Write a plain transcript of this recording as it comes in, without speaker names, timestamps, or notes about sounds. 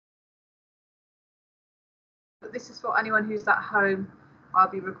this is for anyone who's at home. I'll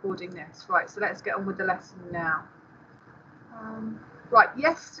be recording this. Right, so let's get on with the lesson now. Right,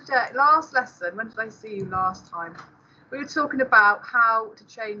 last lesson, when did I see you last time? We were talking about how to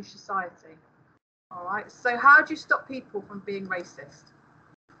change society. All right, so how do you stop people from being racist?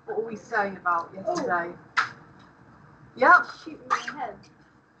 What were we saying about yesterday? Yeah. Shoot me in the head.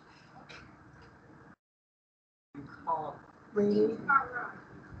 You can't. Really?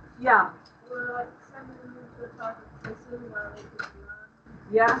 Yeah. We're like sending them into a type of prison where they could learn.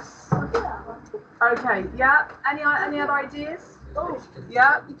 Yes. Yeah. Okay. Yeah. Any other ideas? Oh,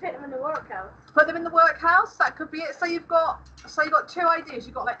 Yeah. you put them in the workhouse. Put them in the workhouse. That could be it. So you've got two ideas.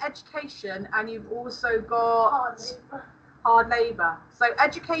 You've got like education, and you've also got hard labour. So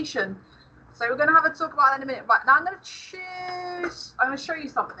education. So we're going to have a talk about that in a minute. Right now, I'm going to show you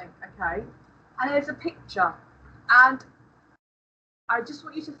something. Okay. And there's a picture, and I just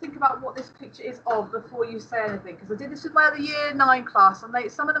want you to think about what this picture is of before you say anything, because I did this with my other year 9 class, and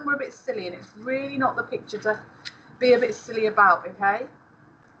some of them were a bit silly, and it's really not the picture to be a bit silly about, okay?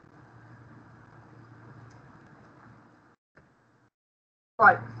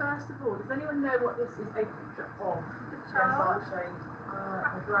 Right, first of all, does anyone know what this is a picture of? The child.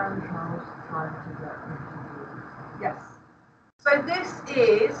 A grandchild trying to get into. Yes. So this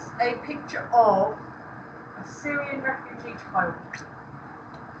is a picture of a Syrian refugee child.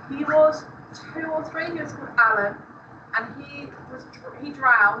 He was 2 or 3. He was called Alan, and he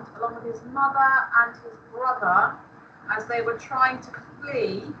drowned along with his mother and his brother as they were trying to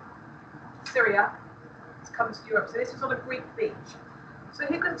flee Syria to come to Europe. So this was on a Greek beach. So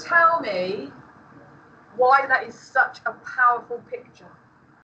who can tell me why that is such a powerful picture?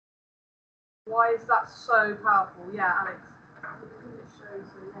 Why is that so powerful? Yeah, Alex. It shows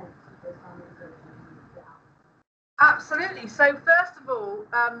the length of the family that you Absolutely. So first of all,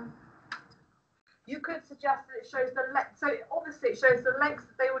 you could suggest that it shows the length. So obviously it shows the lengths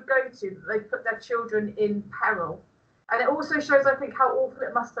that they would go to, that they put their children in peril. And it also shows, I think, how awful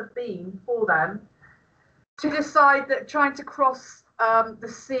it must have been for them to decide that trying to cross the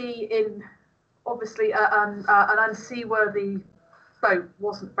sea in obviously an unseaworthy boat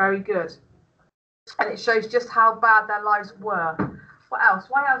wasn't very good. And it shows just how bad their lives were. What else?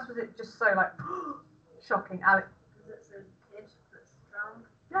 Why else was it just so like shocking, Alex? Because it's a kid that's drowned.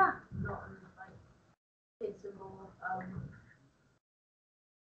 Yeah. Not like kids are more.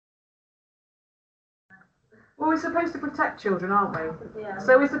 Well, we're supposed to protect children, aren't we? Yeah.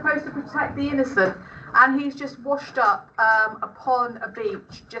 So we're supposed to protect the innocent, and he's just washed up upon a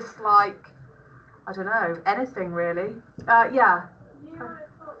beach, just like, I don't know, anything really. Yeah. You would have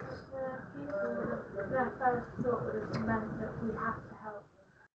thought that the people, their first thought would have meant that we have to help.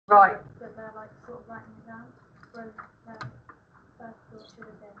 Right. But they're like sort of writing it down. Whereas their first thought should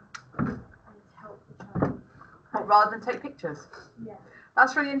have been, I need to help the child. What, rather than take pictures? Yeah.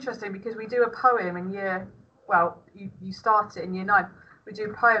 That's really interesting, because we do a poem in you start it in year 9. We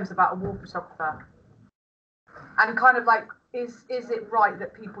do poems about a war photographer. And kind of like, is it right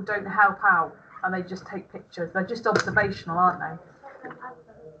that people don't help out and they just take pictures? They're just observational, aren't they?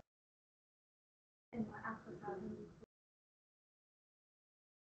 In Africa.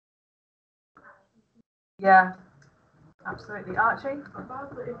 Yeah, absolutely. Archie?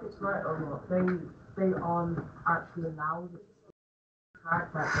 About if it's right or not, they aren't actually allowed.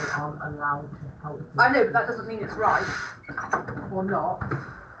 Right, that they aren't allowed to help. I know, but that doesn't mean it's right or not.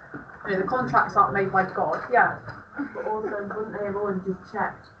 You know, the contracts aren't made by God. Yeah. But also, wouldn't they have already just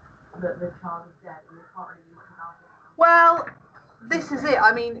checked that the child is dead and they can't really use it out? Well, this is it.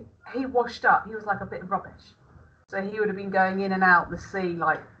 I mean, he washed up. He was like a bit of rubbish. So he would have been going in and out the sea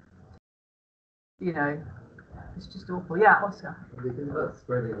like, you know, it's just awful. Yeah, Oscar. What do you think about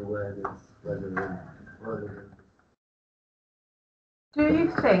spreading awareness rather than Do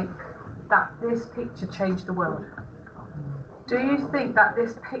you think that this picture changed the world? Do you think that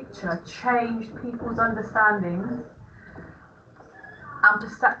this picture changed people's understandings and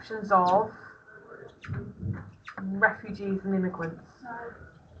perceptions of refugees and immigrants?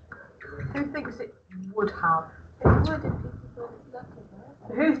 Who thinks it would have? It would if people don't look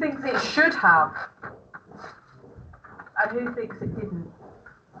at it. Who thinks it should have? And who thinks it didn't?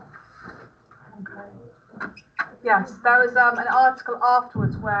 Okay. Yes, there was an article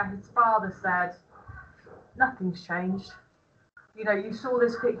afterwards where his father said, nothing's changed. You know, you saw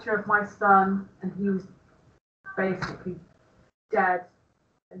this picture of my son and he was basically dead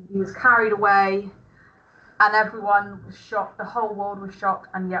and he was carried away and everyone was shocked, the whole world was shocked,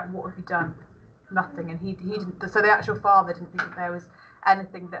 and yet what have you done? Nothing. And he didn't, so the actual father didn't think that there was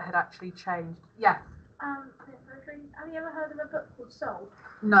anything that had actually changed. Yes? Have you ever heard of a book called Soul?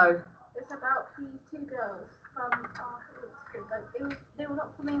 No. It's about these 2 girls from they were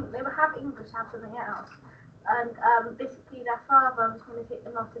not coming. They were half English, half something else, and basically their father was going to take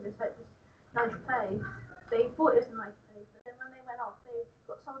them off to this nice place. They thought it was a nice place, but then when they went off, they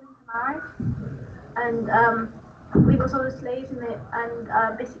got sold into marriage, and we got sold as slaves,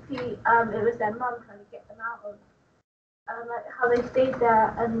 and basically it was their mum trying to get them out of like how they stayed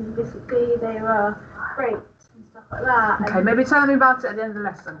there, and basically they were raped and stuff like that. Okay, maybe tell me about it at the end of the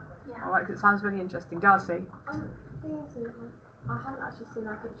lesson. Yeah. All right, 'cause it sounds really interesting. Darcy, I haven't actually seen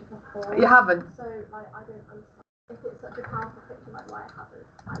that picture before. you haven't. So like I don't understand if it's such a powerful picture, like why it happened.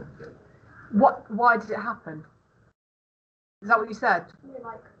 What? Why did it happen? Is that what you said? You know,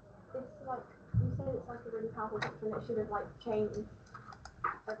 like it's like you said it's like a really powerful picture and it should have like changed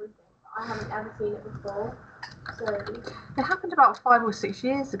everything. I haven't ever seen it before. So It happened about 5 or 6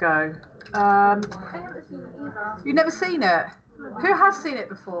 years ago. I haven't seen it either. You've never seen it? Who has seen it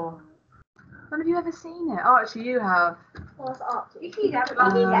before? When have you ever seen it? Oh, actually, you have. Well, it's art. You see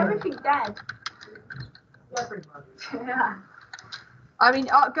everything dead. Yeah, pretty much. Yeah. I mean,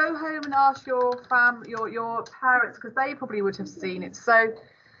 go home and ask your your parents, because they probably would have seen it. So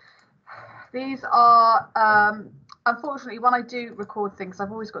these are, unfortunately, when I do record things,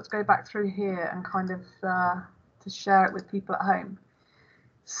 I've always got to go back through here and kind of to share it with people at home.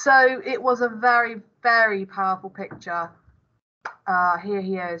 So it was a very, very powerful picture. Here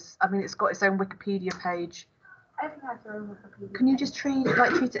he is. I mean, it's got its own Wikipedia page. Everything has their own Wikipedia. Can you just treat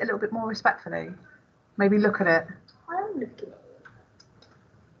it a little bit more respectfully? Maybe look at it. I'm looking.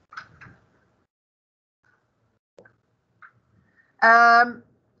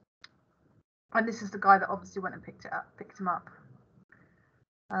 And this is the guy that obviously went and picked him up.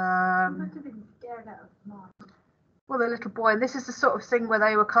 I must have been scared out of mine. Well, the little boy, and this is the sort of thing where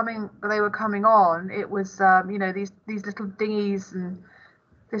they were coming on. It was, you know, these little dinghies, and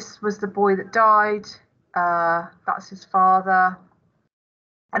this was the boy that died. That's his father,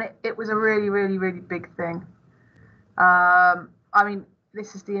 and it was a really, really, really big thing. I mean,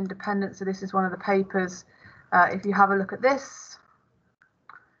 this is the Independent, so this is one of the papers. If you have a look at this,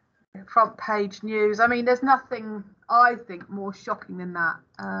 front page news. I mean, there's nothing, I think, more shocking than that.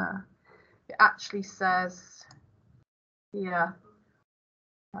 It actually says, yeah,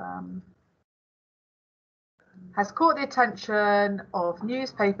 has caught the attention of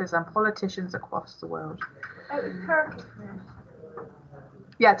newspapers and politicians across the world. Oh, it was Turkish.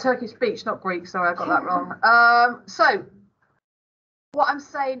 Yeah, Turkish beach, not Greek. Sorry, I got that wrong. So, what I'm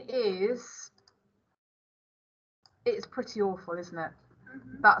saying is, it's pretty awful, isn't it?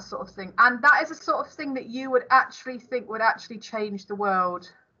 Mm-hmm. That sort of thing. And that is a sort of thing that you would actually think would actually change the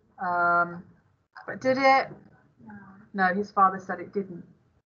world. But did it? No, his father said it didn't.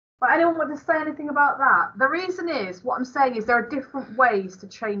 But I don't want to say anything about that. The reason is, what I'm saying is there are different ways to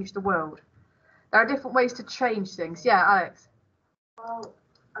change the world. There are different ways to change things. Yeah, Alex? Well,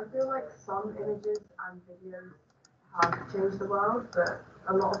 I feel like some images and videos have changed the world, but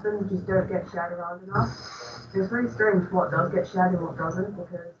a lot of them just don't get shared around enough. It's really strange what does get shared and what doesn't,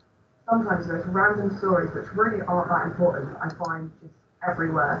 because sometimes there's random stories which really aren't that important I find just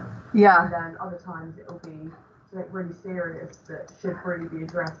everywhere. Yeah. And then other times it'll be something really serious that should really be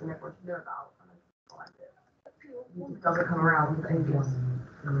addressed and everyone should know about. And I find it just doesn't come around for ages.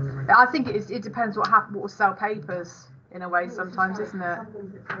 I think it depends what will sell papers in a way sometimes, isn't it?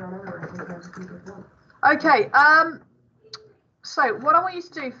 Okay, so what I want you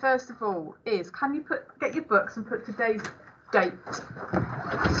to do first of all is, can you get your books and put today's date?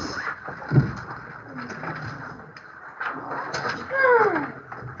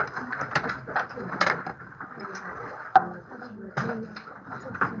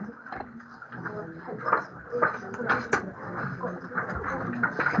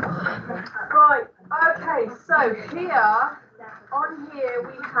 Right, okay, so on here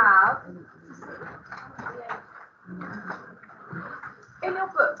we have, in your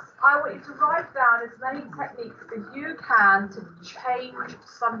books, I want you to write down as many techniques as you can to change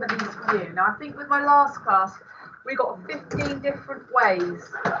somebody's view. Now, I think with my last class, we got 15 different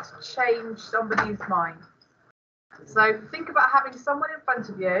ways to change somebody's mind. So think about having someone in front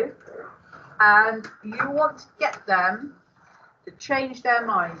of you and you want to get them to change their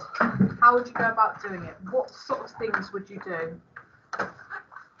mind. How would you go about doing it? What sort of things would you do?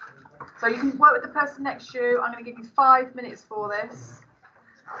 So you can work with the person next to you. I'm going to give you 5 minutes for this.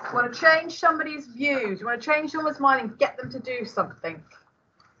 You want to change somebody's views. You want to change someone's mind and get them to do something.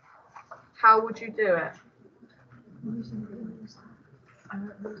 How would you do it?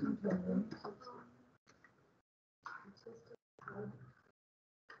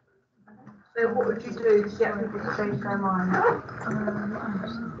 So what would you do to get people to change their mind?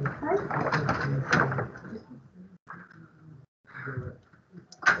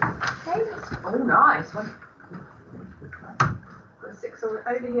 nice. Got 6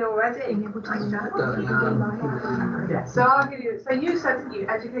 over here already. Nice job. Yeah. So I'll give you. So you said, didn't you,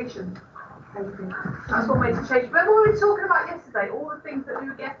 education? That's what makes a change. Remember what we were talking about yesterday? All the things that we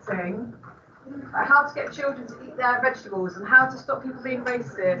were getting. How to get children to eat their vegetables, and how to stop people being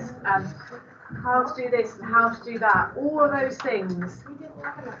racist, and how to do this and how to do that. All of those things.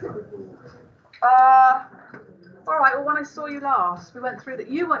 All right. Well, when I saw you last, we went through that.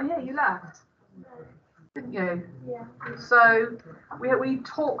 You weren't here. You left, didn't you? Yeah. So we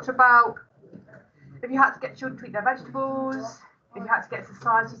talked about if you had to get children to eat their vegetables, if you had to get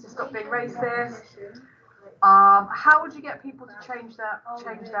society to stop being racist. How would you get people to change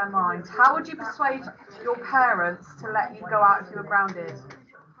their minds? How would you persuade your parents to let you go out if you were grounded?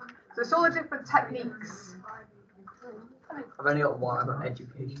 So it's all the different techniques. I've only got one about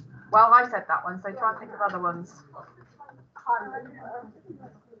education. Well, I said that one, so try and think of other ones.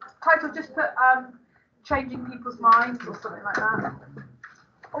 Title, just put changing people's minds or something like that.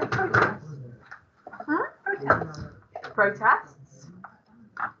 Or protests. Protests. Protests.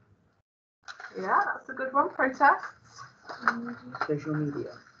 Yeah, that's a good one. Protests. Social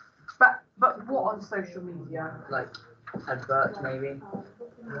media. But what on social media? Like adverts, maybe.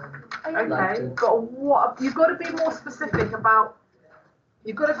 Okay, but what you've got to be more specific about.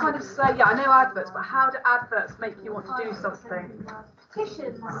 You've got to kind of say, yeah, I know adverts, but how do adverts make you want to do something?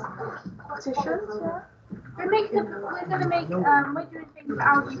 Petitions. Petitions, yeah. We're going to make we're doing things for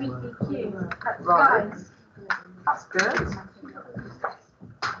LGBTQ. Right. Guys. That's good.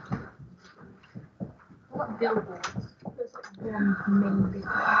 What billboards?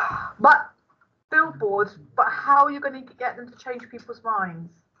 But billboards, but how are you going to get them to change people's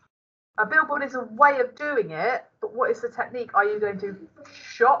minds? A billboard is a way of doing it, but what is the technique? Are you going to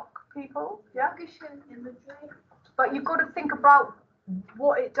shock people? Yeah. But you've got to think about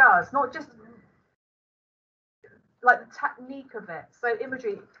what it does, not just like the technique of it. So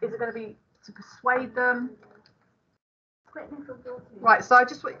imagery, is it going to be to persuade them? Right, so I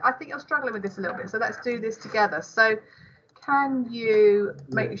think you're struggling with this a little bit, so let's do this together. So can you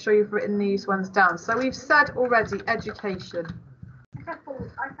make sure you've written these ones down? So we've said already education. I have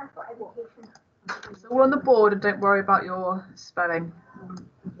got education. So we're on the board and don't worry about your spelling.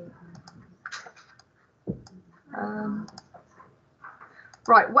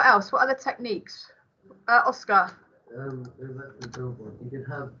 Right, what else? What other techniques? Oscar. Going back to the billboard, you can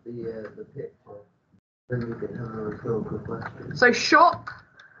have the picture, then you can have a rhetorical question. So shock,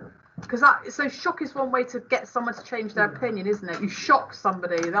 so shock is one way to get someone to change their opinion, isn't it? You shock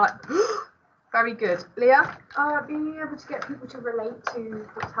somebody, they're like, very good. Leah? Being able to get people to relate to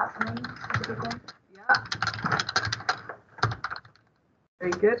what's happening is a big one. Yeah.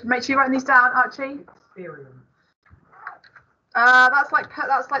 Very good. Make sure you're writing these down, Archie. Experience. That's like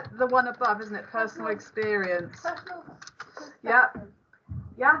the one above, isn't it? Personal experience. Yeah.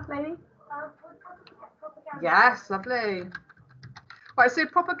 Yeah, lady? Propaganda. Yes, lovely. Right, so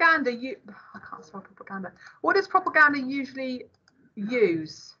propaganda, I can't spell propaganda. What does propaganda usually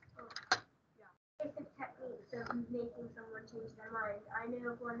use? Basic techniques of making someone change their mind. I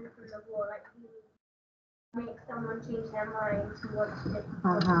know of one from the war, like make someone change their mind to want to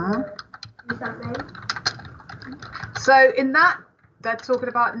do something. So in that, they're talking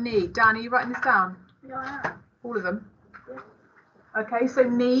about need. Dan, are you writing this down? Yeah. All of them? Yeah. Okay, so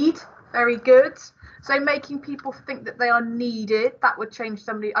need, very good. So making people think that they are needed, that would change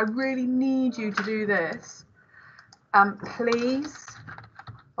somebody. I really need you to do this. Please.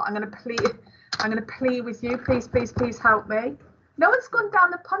 But I'm going to plead with you. Please, please, please help me. No one's gone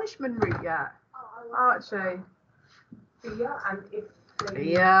down the punishment route yet. Archie. Yeah, and if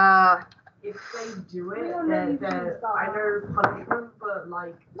they do it, then I know punishment, but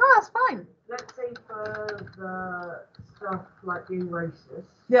like. No, that's fine. Let's say for the stuff like being racist.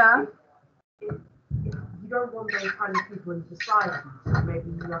 Yeah. If you don't want those kind of people in society, so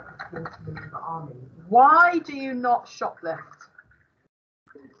maybe you have to force them into the army. Why do you not shoplift?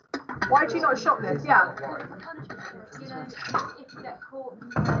 Why do you not shoplift? Yeah. You know, if you get caught, you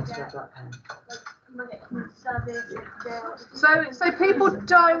might get service. So people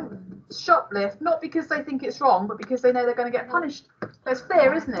don't shoplift not because they think it's wrong, but because they know they're going to get punished. That's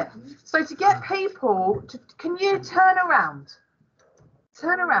fair, isn't it? So to get people to, can you turn around?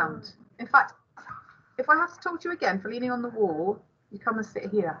 Turn around. In fact, if I have to talk to you again for leaning on the wall, you come and sit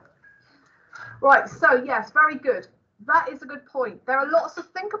here. Right. So yes, very good. That is a good point. There are lots of,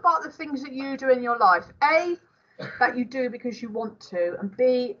 think about the things that you do in your life. A, that you do because you want to, and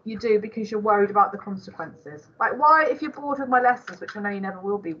B, you do because you're worried about the consequences. Like, why, if you're bored with my lessons, which I know you never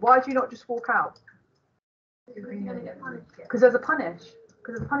will be, why do you not just walk out? Because there's a punishment.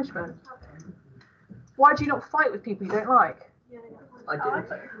 Why do you not fight with people you don't like? I do.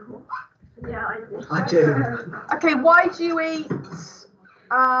 Yeah, I do. I do. Okay, why do you eat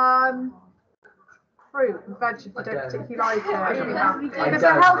fruit and veg if you I don't don't. particularly like it? I Because don't.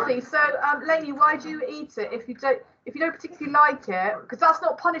 they're healthy. So, Lainey, why do you eat it if you don't particularly like it? Because that's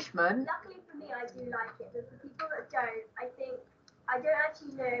not punishment. Luckily for me, I do like it, but for people that don't, I think I don't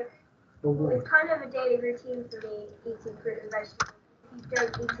actually know. It's kind of a daily routine for me eating fruit and vegetables. If you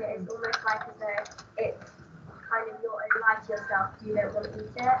don't eat it, it's almost like as though it's kind of your own life to yourself. You don't want to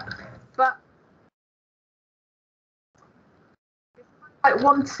eat it. But like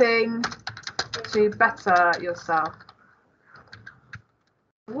wanting to better yourself.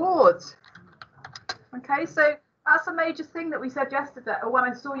 Rewards. Okay, so that's a major thing that we said yesterday, or when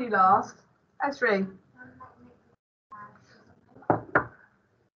I saw you last. Esri.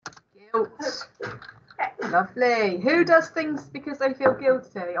 Guilt. Lovely. Who does things because they feel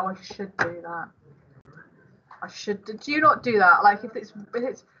guilty? Oh, I should do that. I should. Do you not do that? Like if it's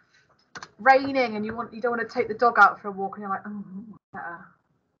raining and you don't want to take the dog out for a walk and you're like, oh, better.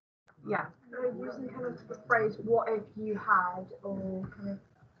 Yeah. Using kind of the phrase "what if you had" or kind of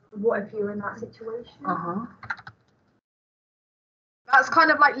 "what if you were in that situation." That's kind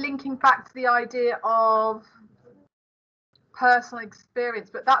of like linking back to the idea of personal experience,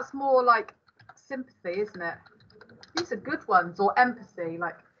 but that's more like sympathy, isn't it? These are good ones. Or empathy,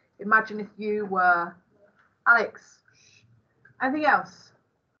 like imagine if you were Alex. Anything else?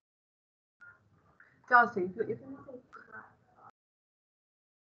 Darcy,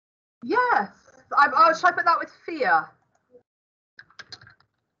 yes. Should I put that with fear?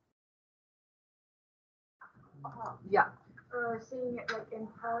 Yeah. Seeing it like in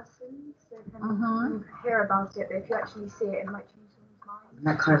person, so kind of hear about it, but if you actually see it, it might change someone's mind. And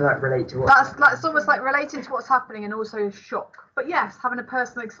that kind of like relate to what. That's almost like relating to what's happening and also shock. But yes, having a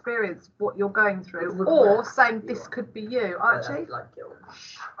personal experience, what you're going through, or saying this could be you. Archie? Like guilt.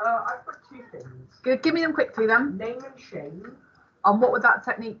 I've got two things. Good. Give me them quickly then. Name and shame. And what would that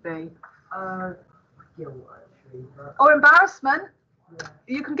technique be? Guilt actually. But, Or embarrassment. yeah.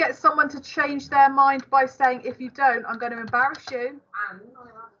 You can get someone to change their mind by saying, if you don't, I'm going to embarrass you. And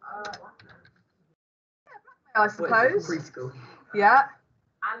I suppose. Preschool. Yeah.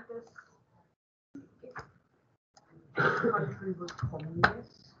 and this, if the country was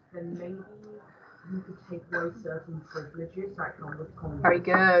communist, then maybe you could take away certain privileges that come with communism. Very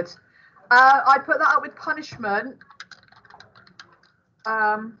good. I put that up with punishment.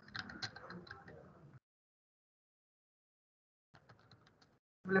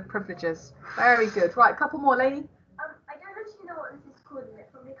 Privileges. Very good. Right, a couple more, lady. I don't actually know what this is called, and it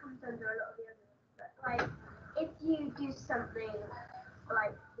probably comes under a lot of the others. But like, if you do something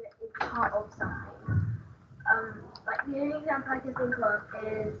like that is part of something, like the only example I can think of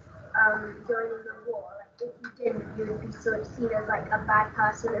is joining the war. Like, if you didn't, you would be sort of seen as like a bad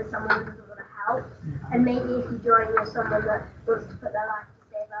person and someone who doesn't want to help. And maybe if you join with someone that wants to put their life to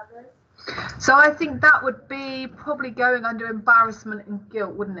save others. So I think that would be probably going under embarrassment and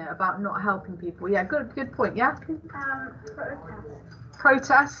guilt, wouldn't it? About not helping people. Yeah, good point. Yeah.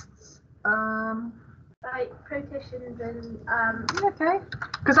 Protests. Like petitions and Okay.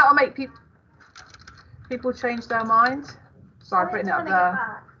 Because that will make people change their mind. Sorry, I've written it up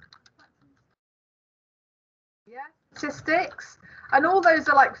there. Yeah. Statistics. And all those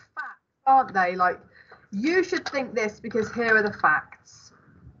are like facts, aren't they? Like, you should think this because here are the facts.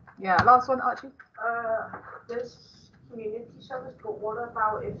 Yeah, last one, Archie. There's community service, but what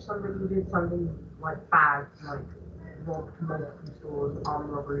about if somebody did something like bad, like robbed multiple stores,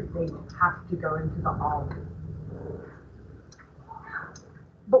 armed robbery? They have to go into the army.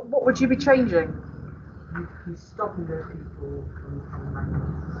 But what would you be changing? You'd be stopping those people from coming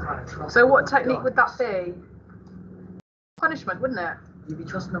back into society. So what technique would that be? Punishment, wouldn't it? You'd be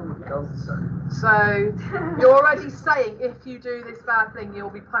trusting them with guns, So you're already saying if you do this bad thing, you'll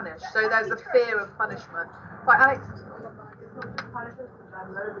be punished. So there's a fear of punishment. Right, Alex? It's not just punishment for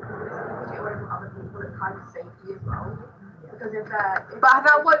them though, because it's taking it away from other people, it's kind of safety as well. Because if But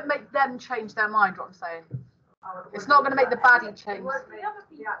that won't make them change their mind, what I'm saying. It's not going to make the baddie change. It won't make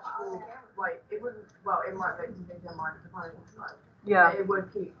the actual, like, it wouldn't, well, it might make them change their mind, the punishment side. Yeah. But it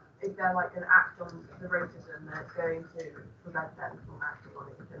would keep, if they're like an act on the racism, then it's going to prevent them from acting on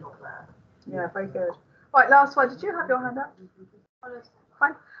it if they're not there. Yeah, very good. Right, last one. Did you have your hand up?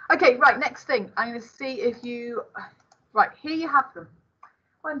 Fine. Okay, right, next thing. I'm going to see if you... Right, here you have them.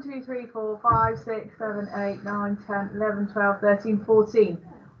 1, 2, 3, 4, 5, 6, 7, 8, 9, 10, 11, 12, 13, 14.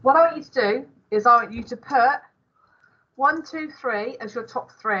 What I want you to do is I want you to put 1, 2, 3 as your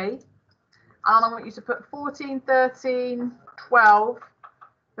top 3. And I want you to put 14, 13, 12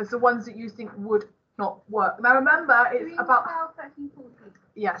 as the ones that you think would not work. Now remember, it's about 12, 13, 14.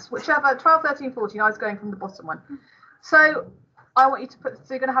 yes, whichever 12, 13, 14. I was going from the bottom one. So I want you to put. So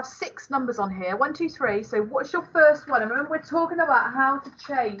you're going to have 6 numbers on here. 1, 2, 3. So what's your first one? And remember, we're talking about how to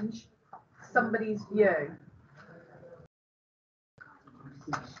change somebody's view.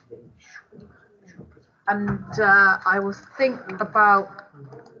 And I will think about.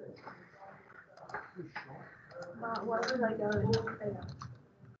 Where was I going?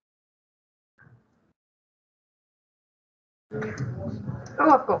 Oh,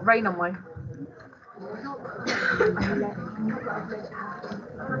 I've got rain on my.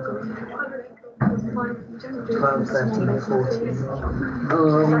 12, 13,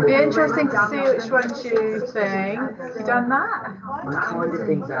 14. Be interesting to see which ones you think. Have you done that? I kind of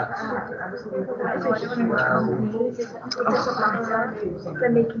think that's They're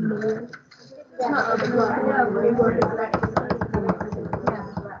making millions.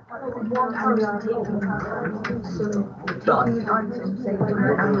 done.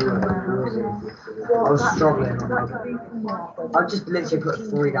 I was struggling. I've just literally put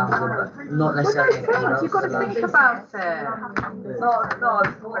 3 down, but not necessarily. You've got to think about it. No, I've thought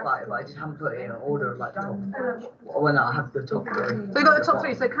about it, but I just haven't put it in order of like top. When I have the top 3. So you've got the top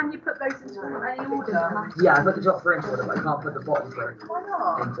 3. So can you put those into any order? Yeah, I put the top 3 into order, but I can't put the bottom 3 Why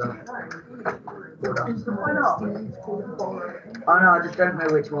not? into order. Why not? Oh no, I just don't know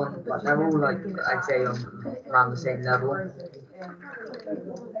which one. But they're all like, I'd say, around the same level.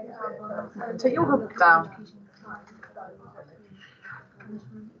 Take your hook down.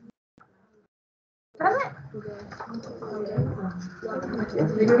 Done it? You're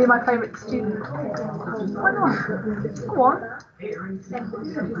going to be my favourite student. Why not? Go on.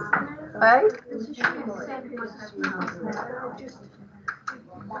 Hey?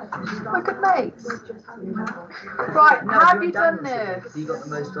 We're good mates. Right, have you done this? You got the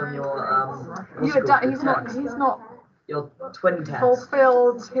most on your He's not your twin test.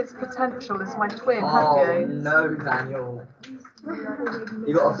 fulfilled his potential as my twin, have Oh you? no, Daniel.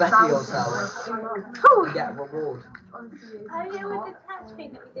 You got to better yourself. You get a reward. Oh yeah, with the test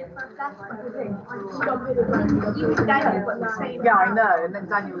thing that we did for flashback. You and Daniel got the same. Yeah, I know, and then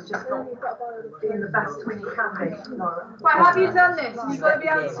Daniel was just not being the best twin he can be. Right, have you done this? You've got to be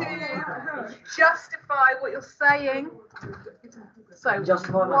able to justify what you're saying. So,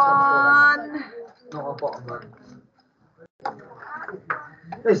 Justify my top 4 then. 1. Not my bottom one.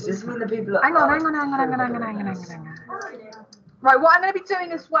 Does this mean the people Hang on. Right, what I'm going to be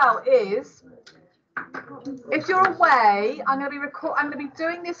doing as well is, if you're away, I'm going to be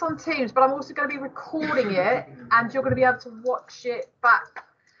doing this on Teams, but I'm also going to be recording it, and you're going to be able to watch it back,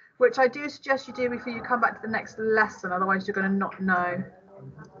 which I do suggest you do before you come back to the next lesson. Otherwise, you're going to not know.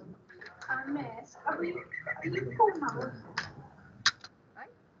 Miss, are you full now?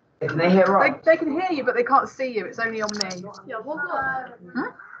 Can they hear us? They can hear you, but they can't see you. It's only on me. Yeah, what?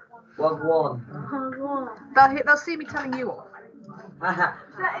 Log 1. They'll see me telling you off. Is there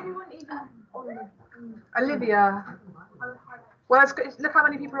anyone even on the? Olivia. Well, look how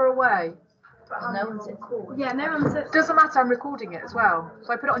many people are away. No one said cool. Yeah, no one said. Doesn't matter. I'm recording it as well,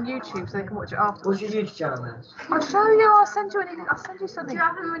 so I put it on YouTube so they can watch it afterwards. What's your YouTube channel, man? I'll show you. I'll send you something. Do you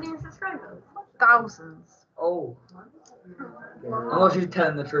have how many subscribers? Thousands. Oh. I'm not sure if you're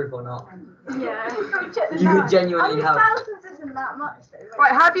telling the truth or not. Yeah. You could genuinely have Thousands isn't that much though.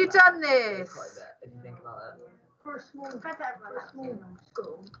 Right, have you done this? quite a bit if you think about it. For a small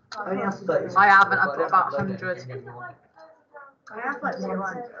school. I only have 30. I haven't, I've got But about I don't upload 100. anything anymore. I have like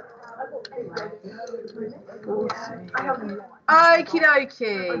 200. Okie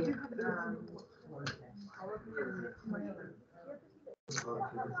dokie.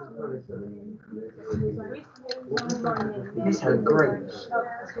 This has grapes.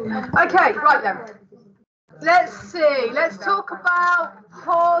 Okay, right then. Let's see. Let's talk about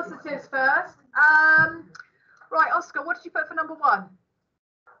positives first. Right, Oscar, what did you put for number 1?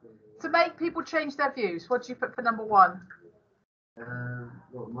 To make people change their views. What did you put for number 1? The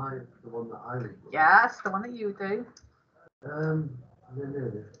one that I would. Yes, the one that you do. No,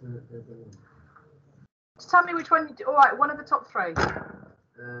 Just tell me which one you do. All right, one of the top 3.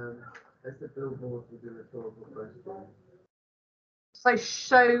 That's the billboard with the rhetorical question. So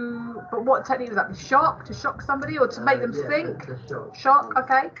but what technique would that be? Shock? To shock somebody or to make them think? The shock. Shock,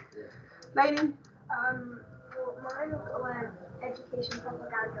 okay. Lainey? Well, mine was education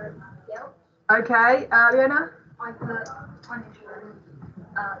propaganda guilt. Okay. Leona? I put punishment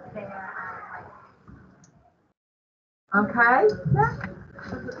there and Okay. I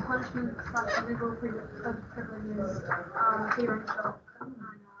put punishment / legal privileges, fear and shock.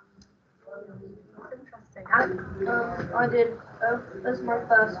 Interesting. I did as my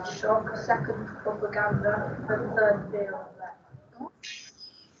first shock, second propaganda, and third fear of that.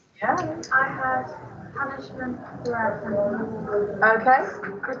 Yeah. I had punishment, threat, and reward. Okay.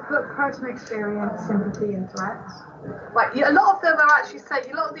 I'd put personal experience, sympathy, and threats. Right. A lot of them are actually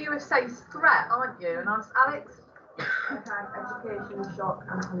saying. A lot of you are saying threat, aren't you? And ask Alex. I had education, shock,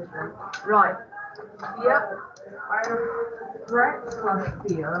 and punishment. Right. Yep. I have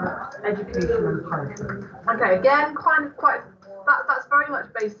threat/fear, education, and punishment. Okay. Again, quite. That's very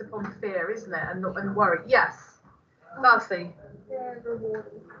much based upon fear, isn't it? And worry. Yes. Darcy.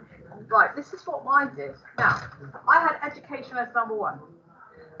 Right, this is what I did. Now, I had education as number one.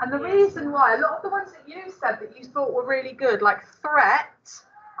 And the reason why, a lot of the ones that you said that you thought were really good, like threat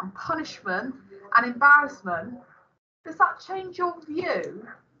and punishment and embarrassment, does that change your view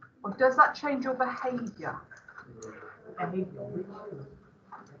or does that change your behaviour?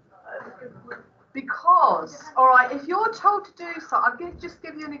 Because, all right, if you're told to do something, I'll just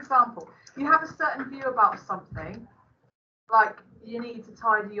give you an example. You have a certain view about something, like you need to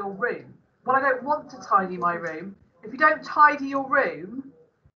tidy your room. Well, I don't want to tidy my room. If you don't tidy your room,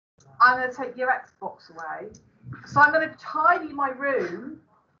 I'm going to take your Xbox away. So I'm going to tidy my room,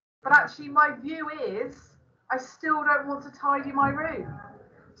 but actually my view is I still don't want to tidy my room.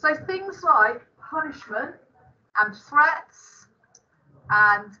 So things like punishment and threats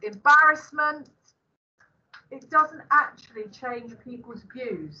and embarrassment, it doesn't actually change people's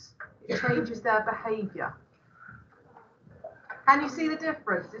views. It changes their behaviour. Can you see the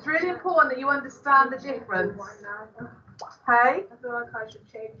difference? It's really important that you understand the difference. Hey? I feel like I should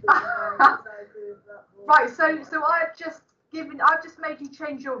change your mind, so I agree with that more. Right, so I've just made you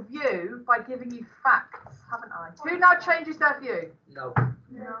change your view by giving you facts, haven't I? Who now changes their view? No.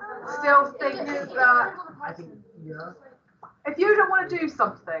 Still think that I think, yeah. if you don't want to do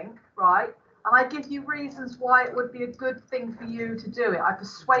something, right, and I give you reasons why it would be a good thing for you to do it, I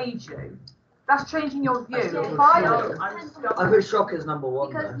persuade you, that's changing your view. If I put shock as number one.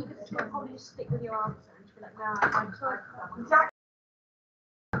 Because Though. you could probably just stick with your answer and just be like, no, I'm sorry.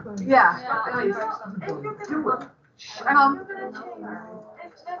 yeah. Hang on.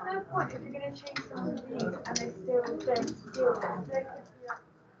 There's no point if you're going to change someone's views and they still don't deal with it. They could be like,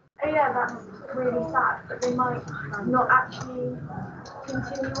 oh yeah, that's really sad, but they might not actually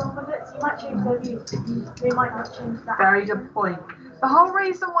continue on with it. So you might change their views, but they might not change that. Very good point. The whole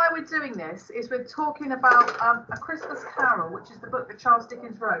reason why we're doing this is we're talking about A Christmas Carol, which is the book that Charles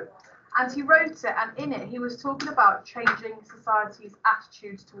Dickens wrote. And he wrote it, and in it he was talking about changing society's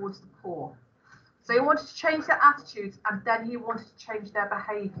attitudes towards the poor. So he wanted to change their attitudes, and then he wanted to change their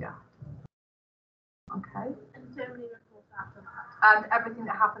behaviour. Okay? And so many reports after that. And everything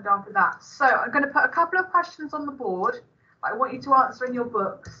that happened after that. So I'm going to put a couple of questions on the board that I want you to answer in your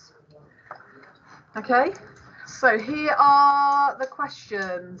books. Okay? So here are the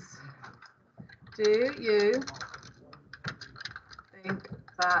questions. Do you think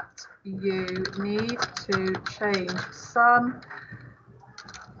that you need to change someone's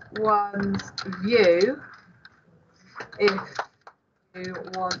view if you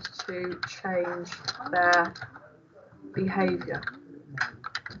want to change their behaviour?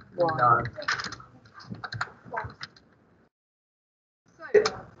 Why? No. So,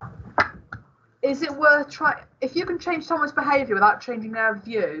 is it worth trying? If you can change someone's behaviour without changing their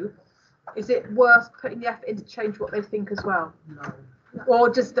view, is it worth putting the effort in to change what they think as well? No. Or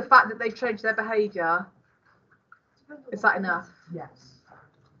just the fact that they've changed their behaviour, is that enough? Yes.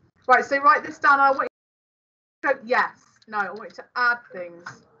 Right, so write this down. I want you to go yes. No, I want you to add things.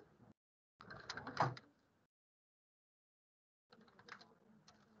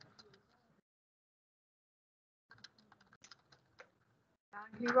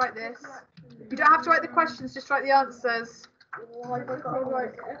 Can you write this? You don't have to write the questions, just write the answers. There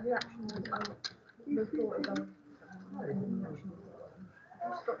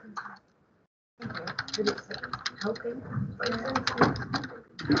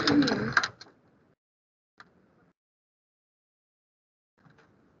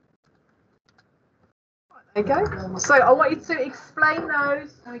you go. So I want you to explain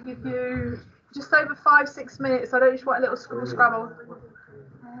those. I give you just over 5-6 minutes. I don't just want a little scribble scrabble.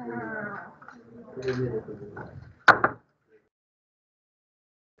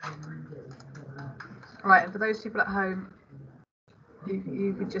 Right, and for those people at home,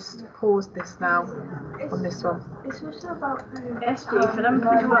 you could just pause this now on this one. It's also about SD for them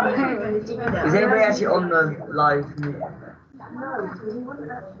people at home. Is anybody actually on the live? No, so he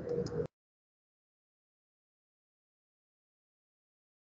wouldn't actually.